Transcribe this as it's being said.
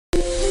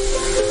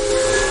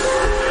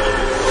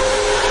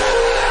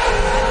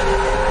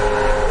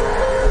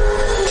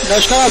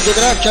नमस्कार, आप देख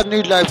रहे हैं अक्षत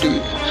न्यूज लाइव टीवी।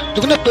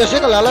 दुगने पैसे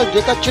का लालच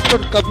देकर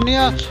चिटफंड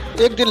कंपनियां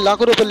एक दिन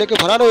लाखों रुपए लेकर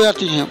फरार हो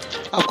जाती हैं।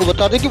 आपको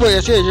बता दें कि वो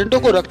ऐसे एजेंटों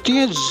को रखती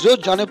हैं जो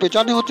जाने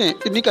पहचाने होते हैं।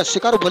 इन्हीं का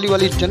शिकार भली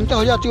वाली जनता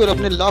हो जाती है और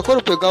अपने लाखों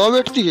रुपए गंवा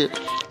बैठती है।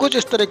 कुछ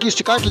इस तरह की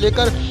शिकायत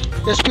लेकर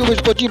एसपी ऑफिस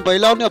पहुंची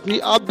महिलाओं ने अपनी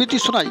आप बीती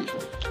सुनाई।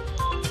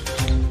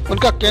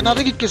 उनका कहना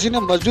था कि किसी ने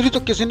मजदूरी तो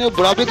किसी ने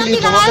बुढ़ापे के लिए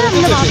जमा करे।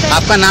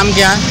 आपका नाम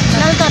क्या है?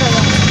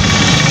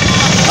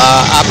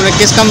 आपने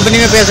किस कंपनी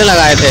में पैसे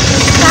लगाए थे?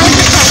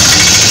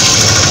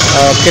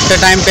 कितने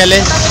टाइम पहले?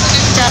 7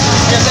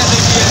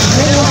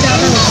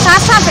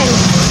 साल पहले।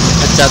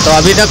 अच्छा, तो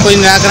अभी तक कोई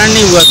निराकरण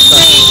नहीं हुआ इसका?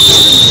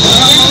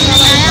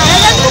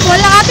 फोन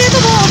लगाते तो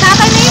वो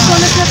उठाता नहीं,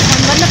 फोन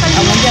बंद कर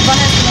दिया।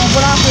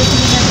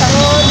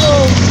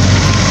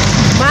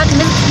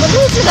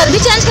 उसने घर भी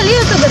चेंज कर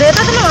लिया, तो रहता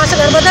था ना वहाँ से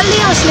घर बदल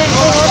लिया उसने।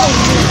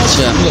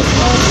 अच्छा,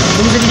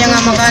 दूसरी जगह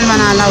मकान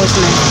बना ला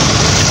उसने।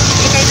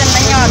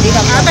 हाँ,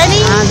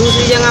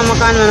 दूसरी जगह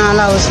मकान बना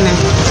ला उसने।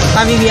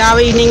 कभी भी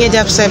आवे ही नहीं है,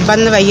 जब से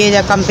बंद भई है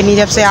जब कंपनी,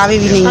 जब से आवे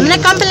भी नहीं। हमने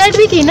कंप्लेंट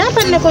भी की ना,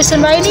 पर कोई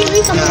सुनवाई नहीं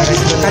हुई।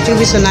 कचू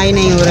भी सुनाई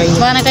नहीं हो रही।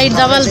 मैंने कहीं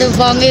डबल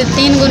दिखाएंगे,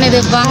 3 गुने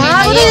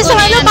दिखाएंगे।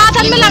 बात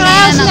में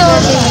लगाया उसने।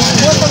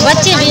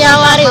 बच्चे भी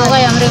आवारे हो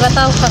गए हमरे,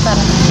 बताओ खतर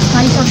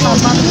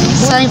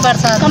सही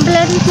प्रसाद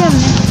कंप्लेंट भी की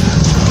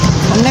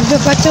हमने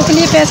बच्चों के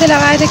लिए पैसे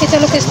लगाए थे कि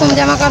चलो किस्तों में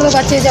जमा कर दो।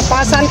 बच्चे जब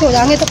 5 साल के हो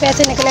जाएंगे तो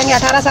पैसे निकलेंगे,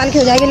 18 साल की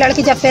हो जाएगी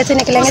लड़की जब पैसे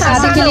निकलेंगे,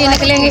 शादी के लिए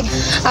निकलेंगे।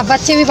 अब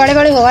बच्चे भी बड़े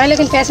बड़े हो गए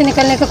लेकिन पैसे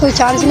निकलने का कोई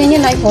चांस नहीं है,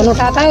 ना ही फ़ोन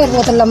उठाता है और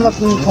वो तो लंबा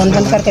फ़ोन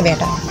बंद करके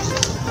बैठा है।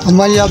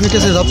 हमारी आपने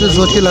किस हिसाब से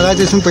सोच के लगाए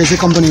थे इसमें पैसे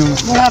कंपनियों में?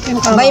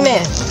 भाई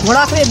मैं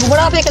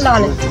बुढ़ापे के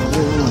लाने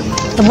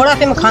तो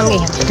बुढ़ापे में खाएंगे।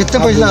 कितने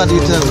पैसे लगा दिए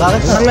थे?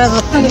 हमने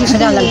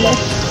 20,000 लग गए।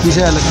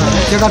 20,000 लगा।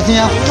 क्या करती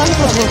हैं आप?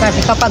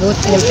 कपड़ा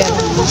धोती हैं,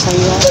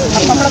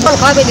 कपड़ा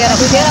खा भी दे रहा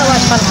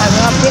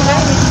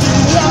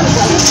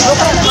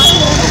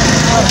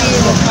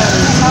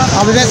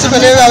आवेदन से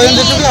पहले आवेदन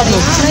दे चुके आप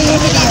लोग?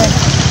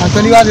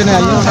 पहली बार देने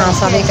आई है? हाँ,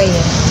 सभी का ही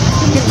है।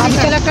 अभी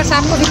कलेक्टर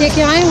साहब को भी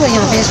देखे आए हुए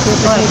यहाँ पे।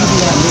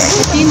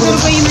 300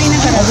 रुपये महीने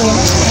करा।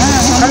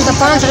 हम तो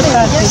 5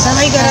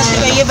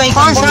 रुपये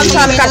 5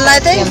 साल कर लाए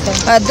थे,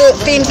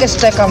 2-3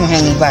 किस्तें कम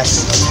हैंगी बस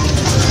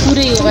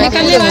पूरी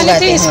निकलने वाले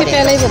थे। इसके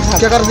पहले ही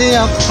क्या कर दिए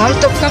आप? हम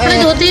तो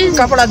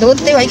कपड़ा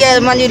धोते भैया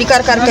मजूरी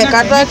कर करके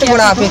कर रहे थे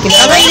बुढ़ापे के लिए।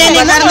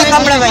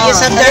 कपड़ा भैया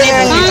सब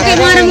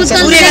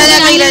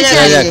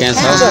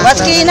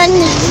बस की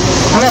नहीं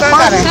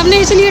सबने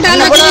इसलिए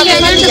डाला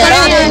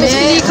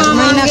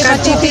महीना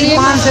करती थी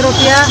 500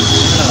 रुपया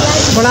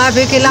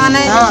बुढ़ापे के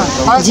लाने।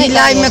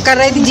 जिला में कर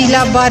रही थी,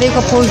 जिला बारे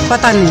को कोई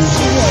पता नहीं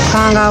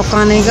कहाँ गाँव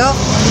कहाँ नहीं गाँव।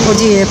 वो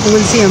जी है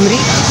पुल सी हमारी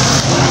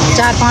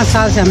 4-5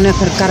 साल से हमने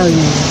फिर करो ही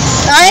नहीं।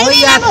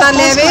 वही आता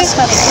लेवे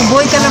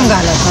वही कलम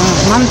गालत।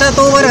 ममता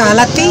तो ओवर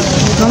हालत थी,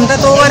 ममता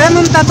तो ओवर है,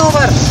 ममता तो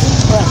ओवर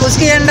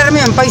उसके अंडर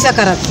में हम पैसा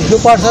करते। 2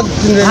 पार्षद।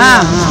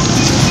 हाँ हाँ,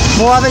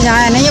 वो अब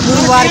जाए नहीं है,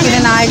 गुरुवार के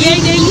दिन आएगी,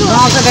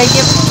 गाँव से गई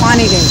के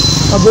पानी गई।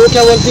 अब वो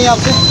क्या बोलती हैं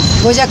आपको?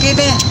 वो जा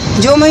कहते हैं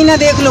जो महीना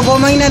देख लो, वो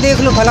महीना देख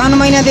लो, फलाना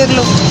महीना देख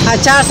लो।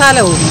 4 साल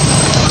हो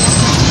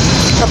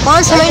तो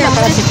 5 महीना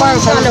 5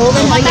 साल हो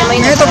गए।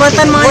 मैं तो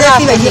बर्तन मांग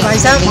जाती भैया भाई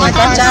साहब,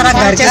 4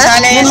 घर के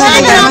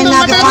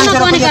महीना के 500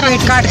 रुपया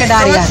पेट काट के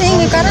डाल।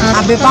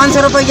 अब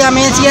 500 रुपया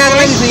में सिया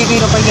गई तो 1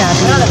 रुपया।